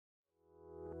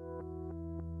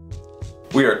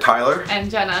We are Tyler and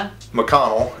Jenna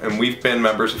McConnell, and we've been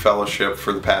members of fellowship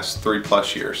for the past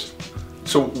 3+ years.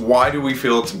 So why do we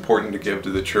feel it's important to give to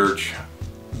the church?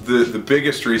 The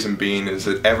biggest reason being is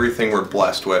that everything we're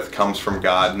blessed with comes from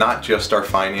God, not just our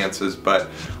finances, but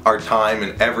our time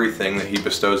and everything that He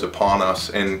bestows upon us.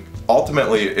 And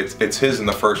ultimately, it's His in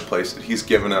the first place that He's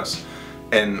given us.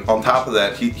 And on top of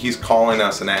that, He's calling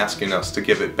us and asking us to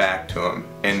give it back to Him.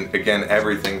 And again,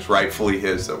 everything's rightfully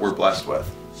His that we're blessed with.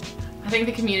 I think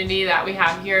the community that we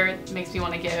have here makes me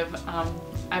want to give.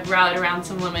 I've rallied around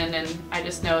some women, and I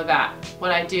just know that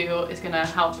what I do is going to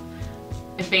help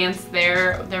advance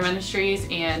their ministries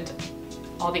and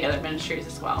all the other ministries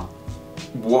as well.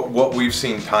 What we've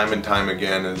seen time and time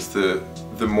again is the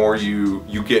more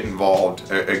you get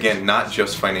involved, again, not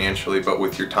just financially, but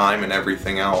with your time and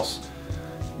everything else,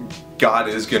 God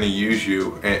is going to use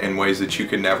you in ways that you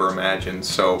could never imagine.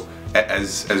 So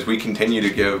as we continue to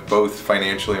give both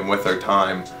financially and with our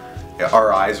time,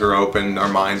 our eyes are open, our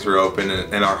minds are open,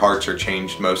 and our hearts are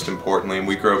changed most importantly, and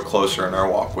we grow closer in our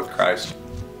walk with Christ.